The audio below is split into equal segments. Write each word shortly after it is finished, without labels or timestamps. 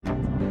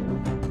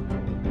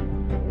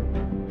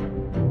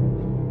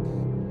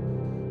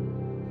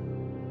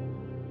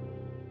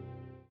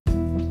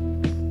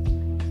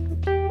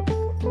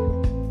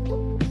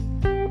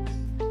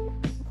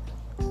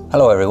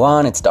Hello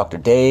everyone, it's Dr.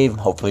 Dave.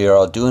 Hopefully you're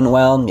all doing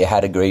well. You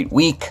had a great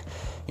week.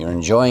 You're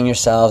enjoying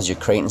yourselves. You're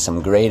creating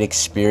some great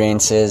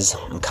experiences.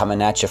 I'm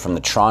coming at you from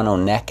the Toronto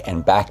Neck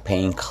and Back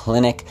Pain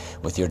Clinic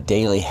with your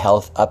daily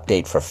health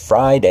update for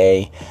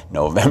Friday,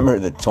 November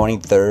the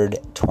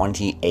 23rd,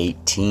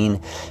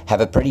 2018.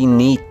 Have a pretty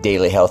neat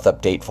daily health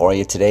update for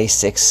you today.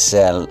 6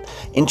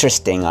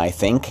 interesting, I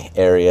think,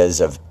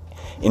 areas of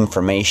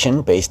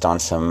information based on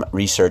some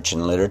research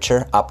and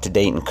literature, up to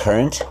date and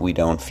current. We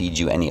don't feed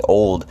you any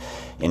old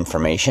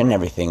information.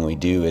 Everything we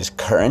do is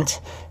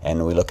current,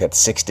 and we look at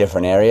 6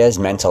 different areas: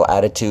 mental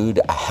attitude,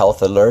 a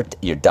health alert,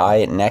 your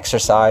diet and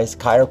exercise,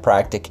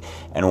 chiropractic,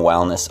 and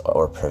wellness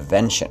or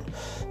prevention.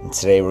 And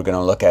today we're going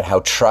to look at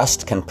how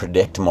trust can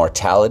predict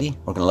mortality.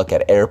 We're going to look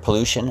at air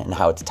pollution and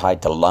how it's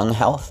tied to lung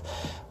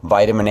health.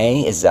 Vitamin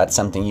A, is that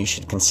something you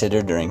should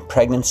consider during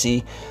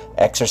pregnancy?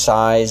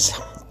 Exercise,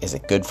 is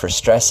it good for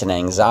stress and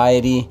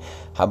anxiety?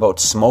 How about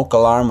smoke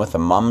alarm with a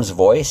mom's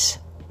voice?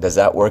 Does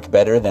that work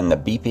better than the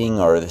beeping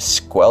or the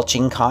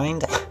squelching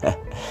kind?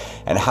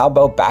 And how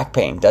about back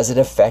pain? Does it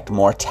affect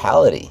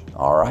mortality?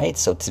 All right,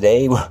 so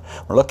today we're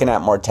looking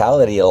at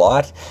mortality a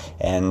lot,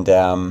 and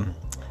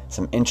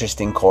some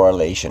interesting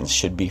correlations.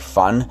 Should be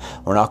fun.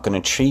 We're not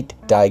going to treat,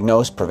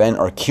 diagnose, prevent,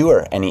 or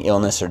cure any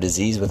illness or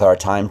disease with our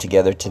time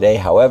together today.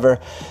 However,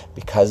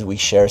 because we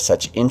share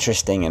such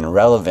interesting and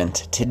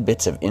relevant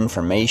tidbits of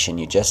information,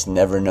 you just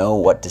never know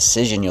what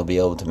decision you'll be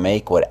able to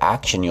make, what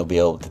action you'll be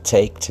able to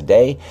take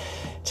today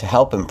to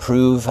help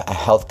improve a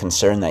health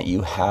concern that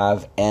you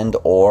have and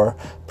or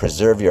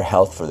preserve your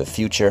health for the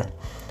future.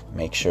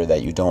 Make sure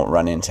that you don't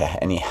run into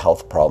any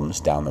health problems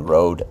down the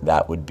road.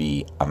 That would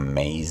be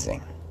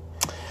amazing.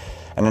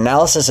 An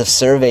analysis of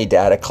survey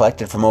data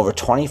collected from over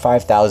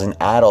 25,000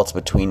 adults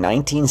between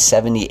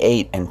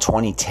 1978 and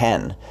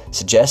 2010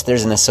 suggests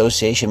there's an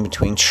association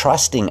between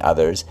trusting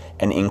others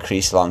and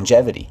increased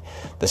longevity.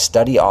 The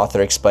study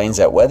author explains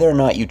that whether or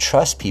not you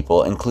trust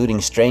people, including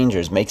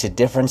strangers, makes a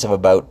difference of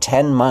about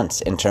 10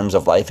 months in terms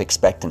of life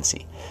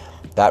expectancy.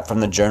 That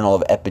from the Journal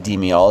of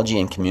Epidemiology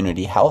and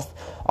Community Health,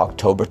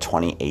 October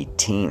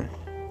 2018.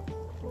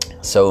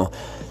 So,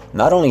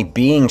 not only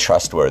being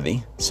trustworthy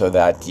so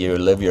that you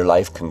live your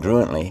life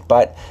congruently,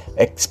 but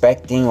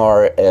expecting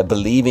or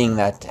believing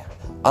that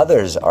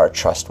others are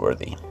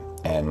trustworthy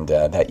and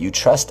that you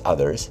trust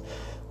others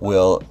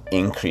will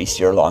increase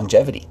your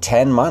longevity.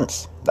 10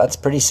 months. That's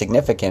pretty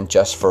significant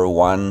just for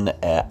one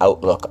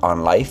outlook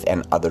on life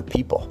and other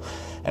people.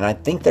 And I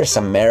think there's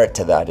some merit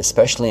to that,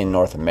 especially in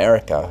North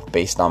America,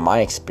 based on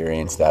my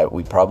experience, that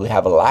we probably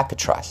have a lack of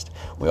trust.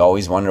 We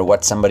always wonder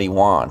what somebody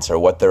wants or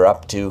what they're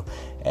up to,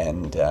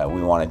 and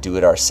we want to do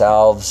it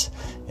ourselves.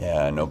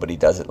 Nobody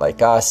does it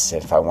like us.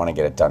 If I want to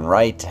get it done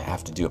right, I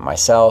have to do it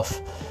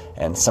myself.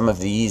 And some of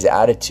these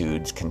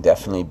attitudes can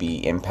definitely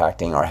be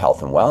impacting our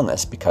health and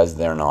wellness because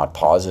they're not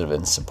positive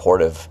and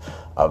supportive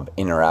of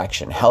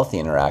interaction, healthy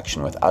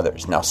interaction with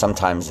others. Now,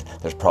 sometimes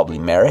there's probably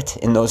merit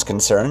in those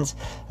concerns,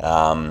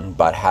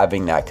 but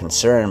having that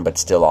concern but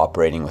still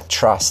operating with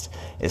trust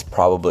is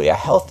probably a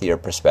healthier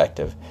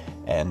perspective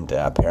and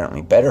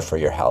apparently better for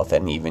your health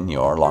and even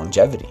your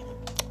longevity.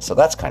 So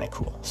that's kind of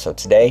cool. So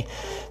today,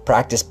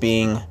 practice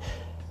being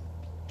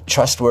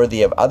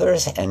trustworthy of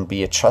others and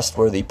be a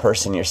trustworthy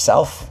person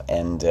yourself,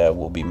 and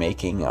we'll be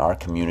making our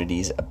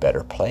communities a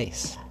better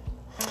place.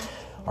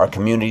 Our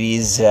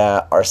communities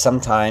are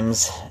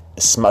sometimes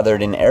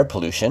smothered in air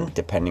pollution,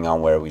 depending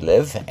on where we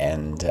live,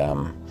 and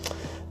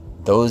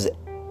those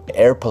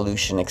air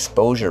pollution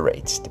exposure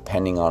rates,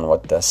 depending on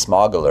what the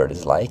smog alert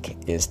is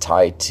like, is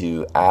tied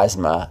to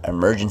asthma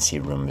emergency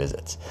room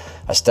visits.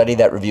 A study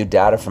that reviewed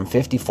data from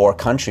 54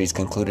 countries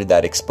concluded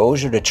that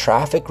exposure to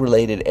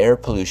traffic-related air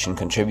pollution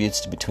contributes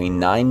to between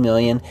 9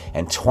 million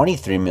and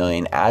 23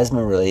 million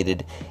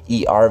asthma-related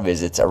ER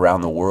visits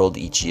around the world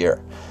each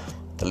year.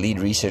 The lead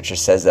researcher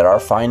says that our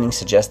findings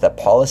suggest that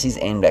policies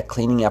aimed at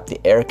cleaning up the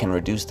air can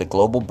reduce the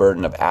global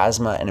burden of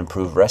asthma and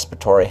improve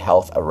respiratory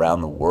health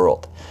around the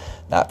world.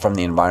 That from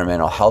the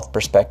Environmental Health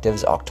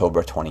Perspectives,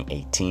 October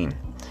 2018.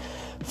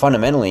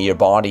 Fundamentally, your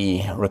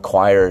body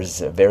requires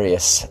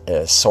various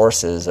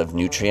sources of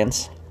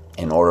nutrients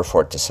in order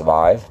for it to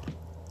survive.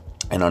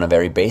 And on a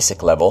very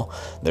basic level,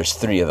 there's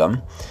 3 of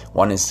them.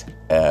 One is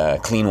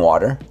clean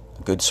water,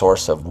 a good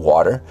source of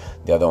water.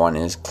 The other one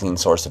is clean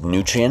source of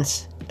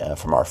nutrients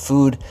from our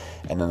food.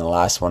 And then the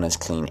last one is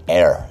clean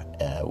air,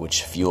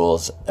 which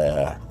fuels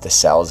the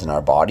cells in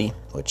our body,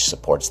 which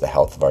supports the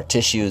health of our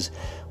tissues,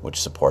 which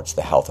supports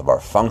the health of our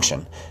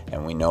function.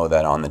 And we know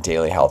that on the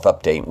Daily Health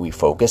Update, we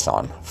focus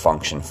on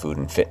function, food,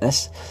 and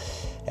fitness.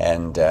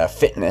 And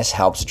fitness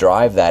helps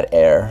drive that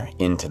air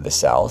into the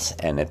cells,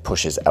 and it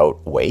pushes out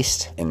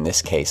waste, in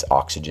this case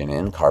oxygen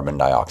in, carbon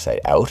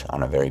dioxide out,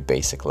 on a very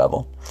basic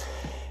level.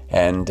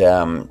 And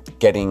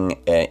getting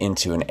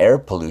into an air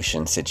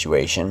pollution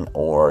situation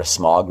or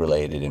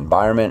smog-related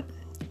environment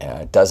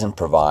doesn't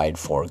provide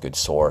for a good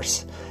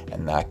source,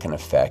 and that can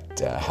affect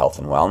health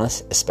and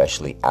wellness,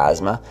 especially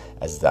asthma,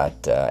 as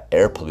that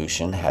air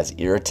pollution has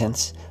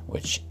irritants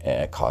which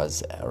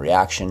cause a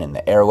reaction in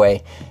the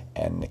airway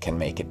and can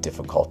make it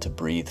difficult to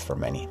breathe for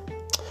many.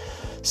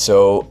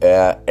 So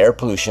air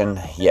pollution,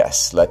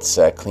 yes, let's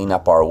clean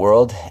up our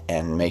world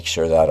and make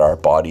sure that our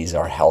bodies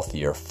are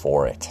healthier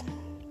for it.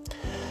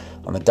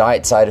 On the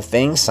diet side of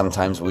things,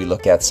 sometimes we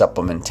look at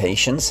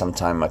supplementation,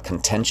 sometimes a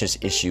contentious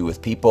issue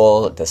with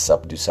people. Do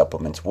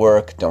supplements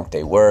work? Don't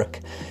they work?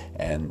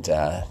 And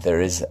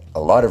there is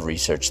a lot of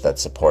research that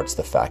supports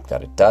the fact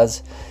that it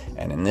does.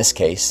 And in this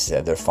case,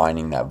 they're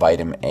finding that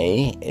vitamin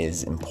A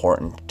is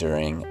important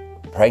during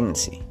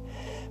pregnancy.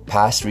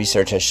 Past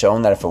research has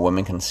shown that if a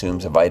woman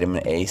consumes a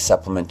vitamin A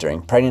supplement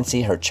during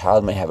pregnancy, her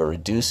child may have a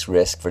reduced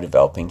risk for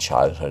developing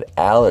childhood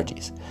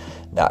allergies.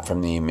 That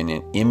from the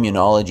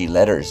Immunology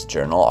Letters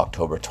Journal,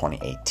 October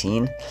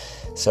 2018.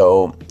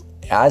 So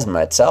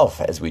asthma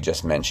itself, as we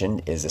just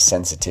mentioned, is a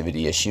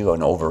sensitivity issue,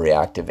 an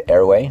overreactive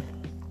airway,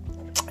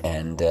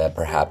 and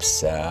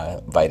perhaps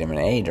vitamin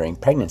A during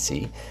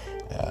pregnancy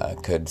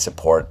could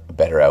support a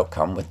better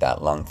outcome with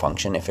that lung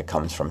function if it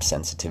comes from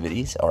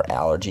sensitivities or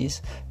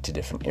allergies to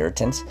different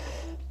irritants.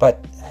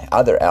 But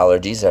other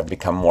allergies have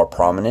become more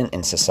prominent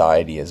in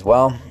society as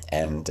well,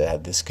 and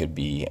this could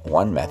be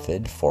one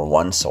method for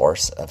one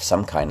source of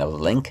some kind of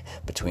link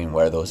between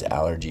where those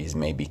allergies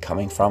may be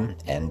coming from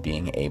and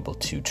being able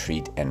to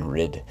treat and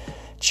rid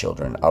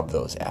children of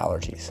those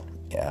allergies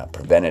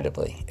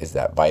preventatively, is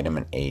that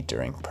vitamin A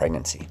during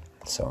pregnancy.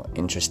 So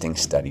interesting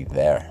study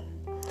there.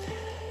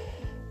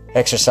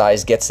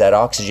 Exercise gets that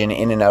oxygen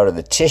in and out of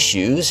the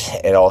tissues.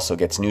 It also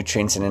gets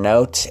nutrients in and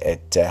out.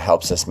 It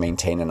helps us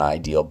maintain an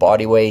ideal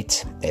body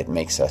weight. It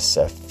makes us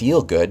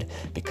feel good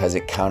because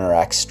it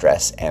counteracts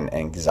stress and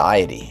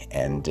anxiety.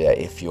 And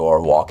if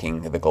you're walking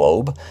the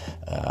globe,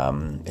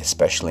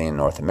 especially in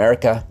North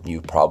America,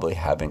 you probably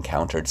have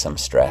encountered some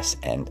stress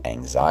and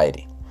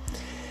anxiety.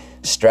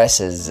 Stress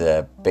is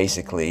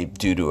basically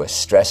due to a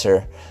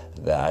stressor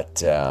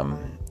that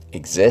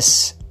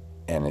exists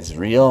and is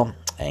real.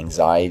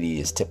 Anxiety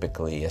is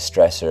typically a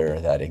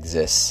stressor that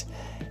exists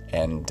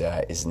and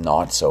is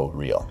not so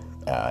real,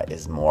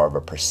 is more of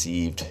a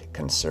perceived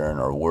concern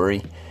or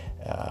worry,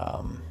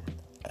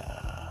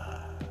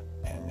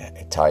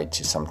 and tied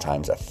to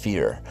sometimes a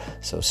fear.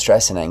 So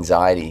stress and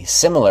anxiety,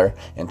 similar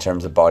in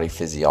terms of body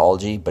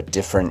physiology, but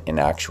different in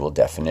actual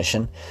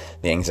definition.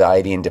 The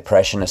Anxiety and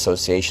Depression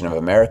Association of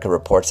America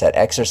reports that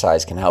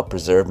exercise can help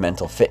preserve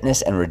mental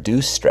fitness and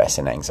reduce stress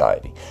and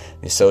anxiety.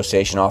 The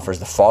association offers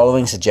the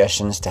following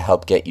suggestions to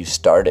help get you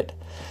started.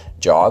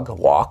 Jog,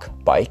 walk,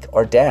 bike,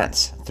 or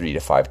dance 3 to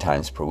 5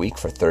 times per week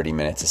for 30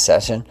 minutes a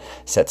session.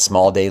 Set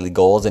small daily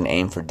goals and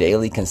aim for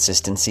daily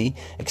consistency.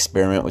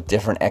 Experiment with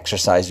different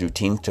exercise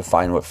routines to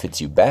find what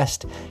fits you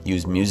best.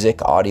 Use music,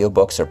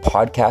 audiobooks, or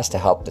podcasts to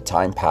help the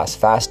time pass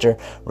faster.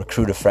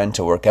 Recruit a friend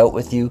to work out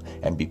with you,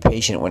 and be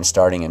patient when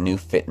starting a new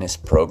fitness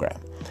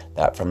program.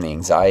 That from the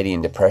Anxiety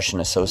and Depression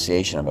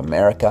Association of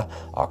America,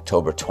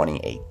 October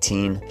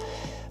 2018.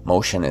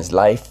 Motion is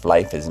life,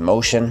 life is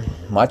motion.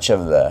 Much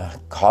of the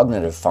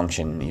cognitive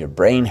function, your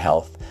brain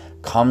health,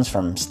 comes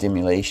from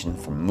stimulation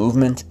from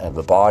movement of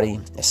the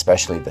body,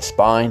 especially the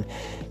spine.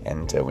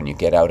 And when you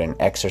get out and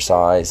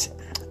exercise,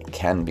 it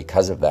can,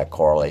 because of that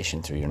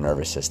correlation through your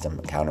nervous system,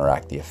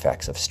 counteract the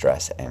effects of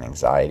stress and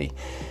anxiety.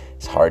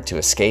 It's hard to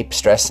escape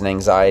stress and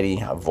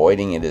anxiety.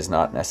 Avoiding it is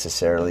not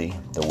necessarily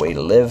the way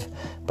to live,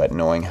 but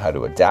knowing how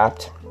to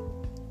adapt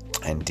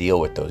and deal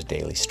with those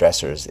daily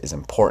stressors is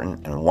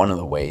important, and one of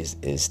the ways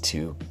is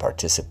to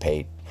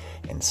participate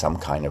in some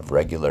kind of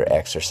regular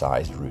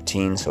exercise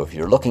routine. So if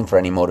you're looking for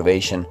any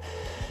motivation,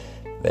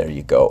 there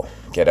you go.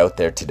 Get out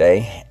there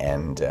today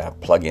and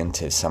plug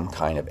into some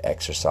kind of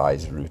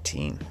exercise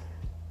routine.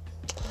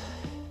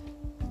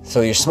 So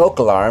your smoke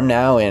alarm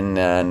now in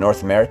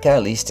North America,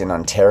 at least in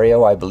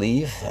Ontario, I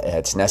believe,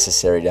 it's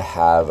necessary to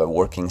have a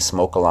working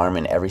smoke alarm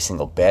in every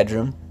single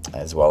bedroom,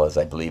 as well as,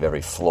 I believe,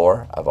 every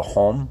floor of a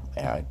home.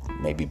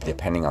 Maybe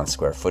depending on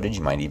square footage,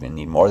 you might even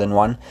need more than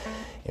one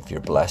if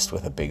you're blessed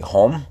with a big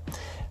home.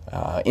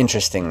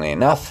 Interestingly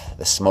enough,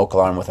 the smoke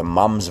alarm with a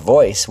mom's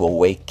voice will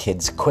wake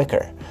kids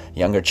quicker.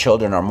 Younger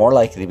children are more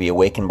likely to be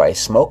awakened by a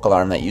smoke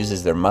alarm that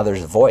uses their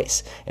mother's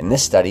voice. In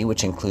this study,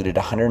 which included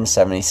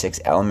 176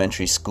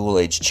 elementary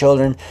school-aged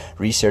children,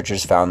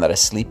 researchers found that a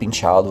sleeping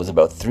child was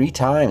about 3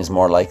 times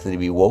more likely to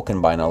be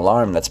woken by an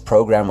alarm that's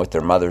programmed with their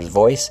mother's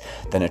voice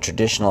than a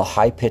traditional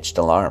high-pitched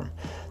alarm.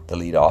 The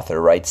lead author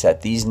writes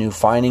that these new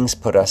findings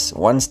put us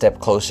one step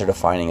closer to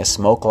finding a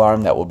smoke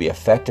alarm that will be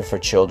effective for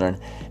children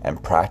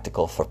and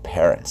practical for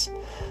parents.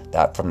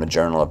 That from the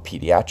Journal of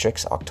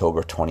Pediatrics,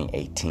 October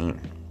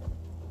 2018.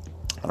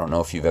 I don't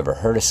know if you've ever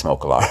heard a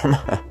smoke alarm,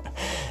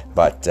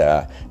 but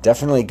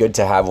definitely good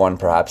to have one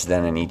perhaps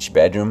then in each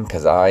bedroom,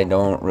 because I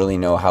don't really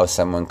know how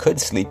someone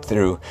could sleep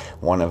through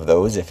one of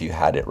those if you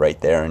had it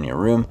right there in your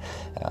room.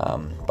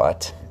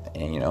 But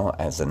and,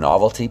 as a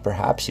novelty,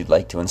 perhaps you'd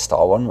like to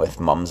install one with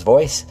Mum's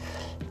Voice.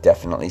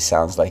 Definitely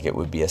sounds like it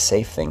would be a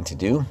safe thing to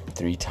do.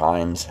 3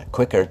 times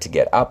quicker to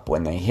get up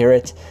when they hear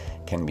it.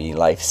 Can be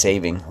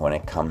life-saving when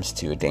it comes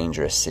to a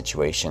dangerous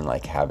situation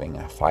like having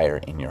a fire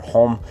in your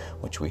home,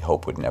 which we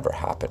hope would never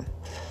happen.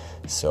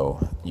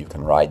 So you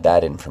can ride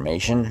that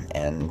information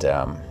and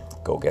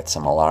go get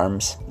some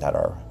alarms that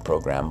are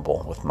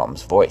programmable with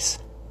Mum's Voice.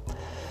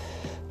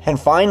 And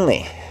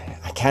finally,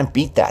 I can't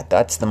beat that.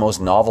 That's the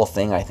most novel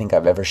thing I think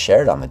I've ever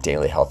shared on the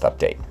Daily Health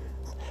Update.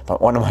 But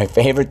one of my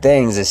favorite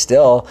things is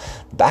still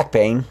back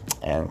pain,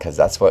 and because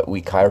that's what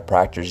we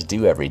chiropractors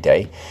do every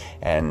day.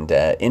 And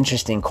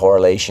interesting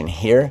correlation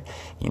here.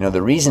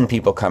 The reason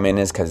people come in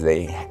is because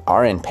they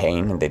are in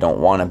pain and they don't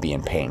want to be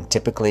in pain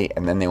typically,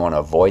 and then they want to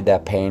avoid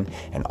that pain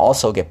and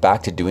also get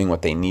back to doing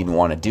what they need and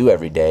want to do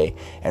every day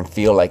and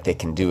feel like they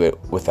can do it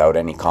without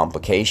any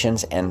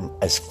complications and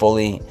as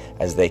fully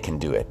as they can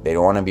do it. They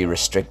don't want to be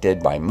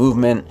restricted by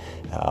movement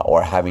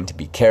or having to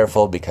be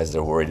careful because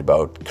they're worried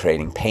about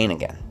creating pain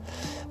again.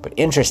 But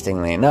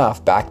interestingly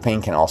enough, back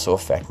pain can also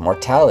affect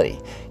mortality.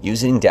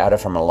 Using data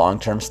from a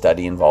long-term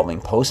study involving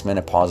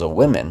postmenopausal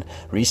women,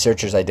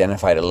 researchers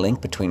identified a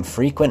link between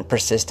frequent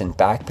persistent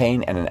back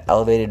pain and an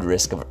elevated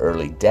risk of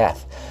early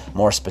death.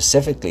 More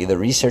specifically, the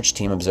research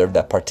team observed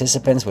that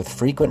participants with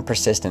frequent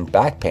persistent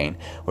back pain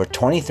were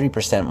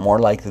 23% more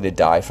likely to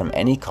die from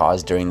any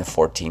cause during the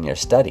 14-year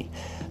study.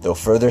 Though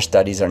further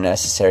studies are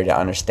necessary to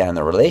understand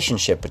the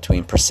relationship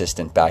between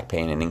persistent back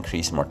pain and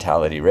increased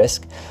mortality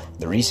risk,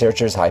 the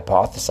researchers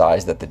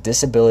hypothesized that the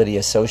disability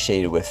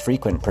associated with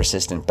frequent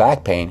persistent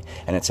back pain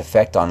and its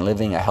effect on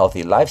living a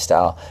healthy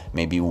lifestyle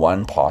may be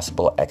one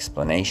possible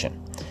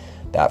explanation.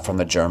 That from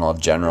the Journal of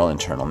General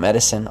Internal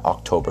Medicine,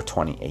 October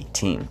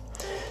 2018.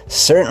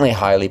 Certainly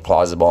highly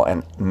plausible,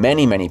 and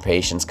many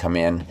patients come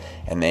in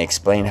and they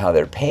explain how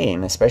their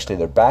pain, especially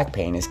their back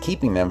pain, is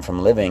keeping them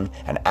from living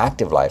an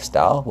active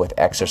lifestyle with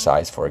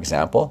exercise, for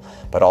example,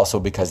 but also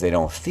because they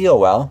don't feel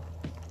well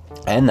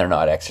and they're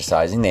not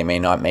exercising, they may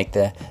not make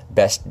the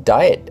best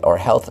diet or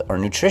health or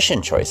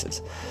nutrition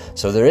choices.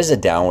 So there is a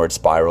downward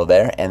spiral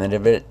there, and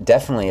it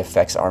definitely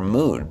affects our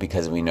mood,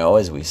 because we know,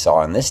 as we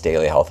saw in this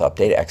Daily Health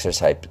Update,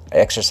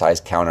 exercise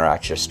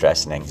counteracts your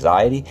stress and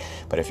anxiety.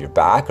 But if your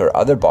back or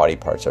other body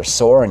parts are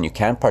sore and you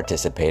can't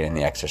participate in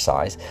the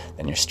exercise,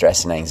 then your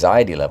stress and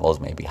anxiety levels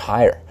may be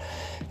higher.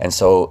 And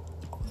so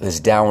this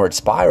downward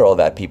spiral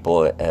that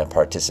people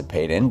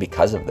participate in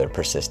because of their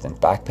persistent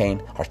back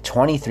pain are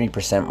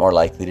 23% more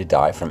likely to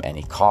die from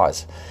any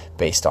cause,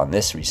 based on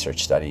this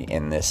research study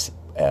in this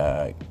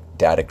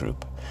data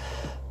group.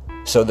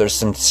 So there's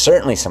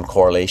certainly some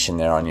correlation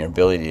there on your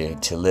ability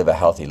to live a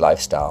healthy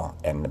lifestyle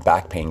and the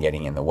back pain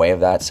getting in the way of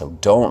that. So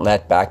don't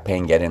let back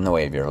pain get in the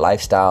way of your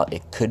lifestyle.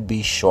 It could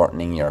be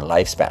shortening your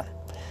lifespan,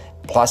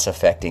 plus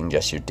affecting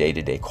just your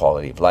day-to-day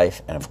quality of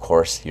life, and of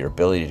course your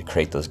ability to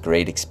create those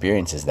great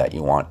experiences that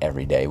you want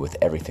every day with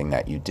everything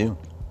that you do.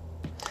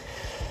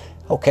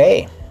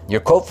 Okay,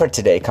 your quote for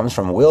today comes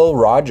from Will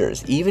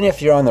Rogers. Even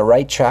if you're on the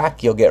right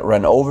track, you'll get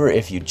run over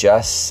if you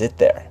just sit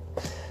there.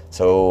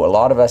 So a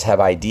lot of us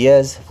have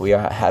ideas. We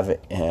have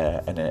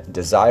a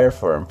desire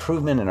for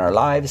improvement in our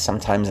lives,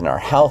 sometimes in our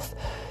health,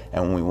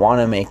 and we want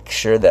to make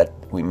sure that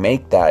we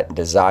make that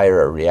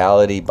desire a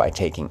reality by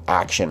taking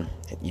action.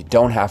 You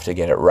don't have to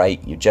get it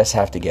right. You just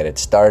have to get it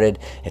started.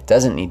 It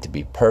doesn't need to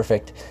be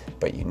perfect,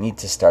 but you need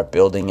to start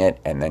building it,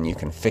 and then you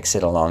can fix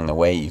it along the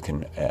way. You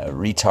can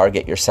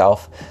retarget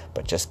yourself,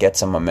 but just get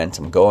some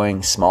momentum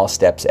going. Small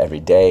steps every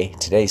day.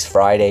 Today's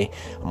Friday,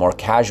 a more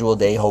casual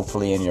day,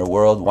 hopefully, in your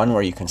world, one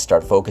where you can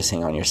start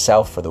focusing on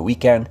yourself for the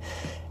weekend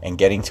and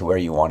getting to where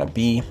you want to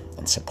be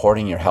and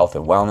supporting your health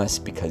and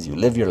wellness, because you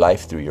live your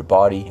life through your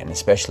body and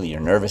especially your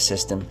nervous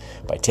system.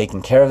 By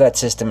taking care of that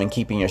system and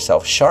keeping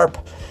yourself sharp,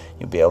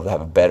 you'll be able to have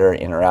a better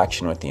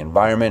interaction with the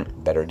environment,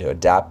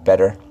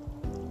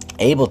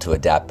 able to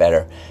adapt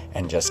better,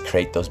 and just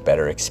create those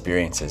better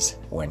experiences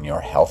when you're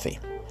healthy.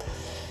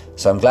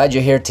 So I'm glad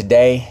you're here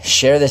today.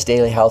 Share this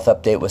Daily Health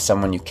Update with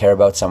someone you care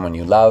about, someone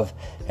you love,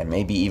 and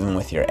maybe even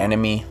with your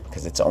enemy,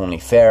 because it's only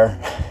fair.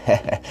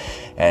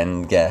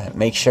 And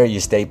make sure you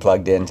stay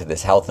plugged into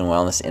this health and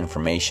wellness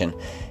information.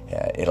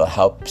 It'll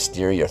help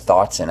steer your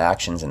thoughts and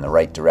actions in the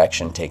right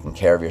direction, taking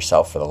care of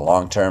yourself for the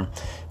long term.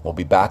 We'll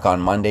be back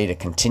on Monday to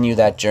continue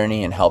that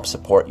journey and help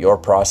support your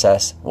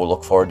process. We'll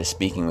look forward to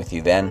speaking with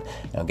you then.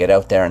 Now get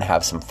out there and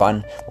have some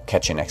fun. We'll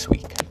catch you next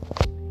week.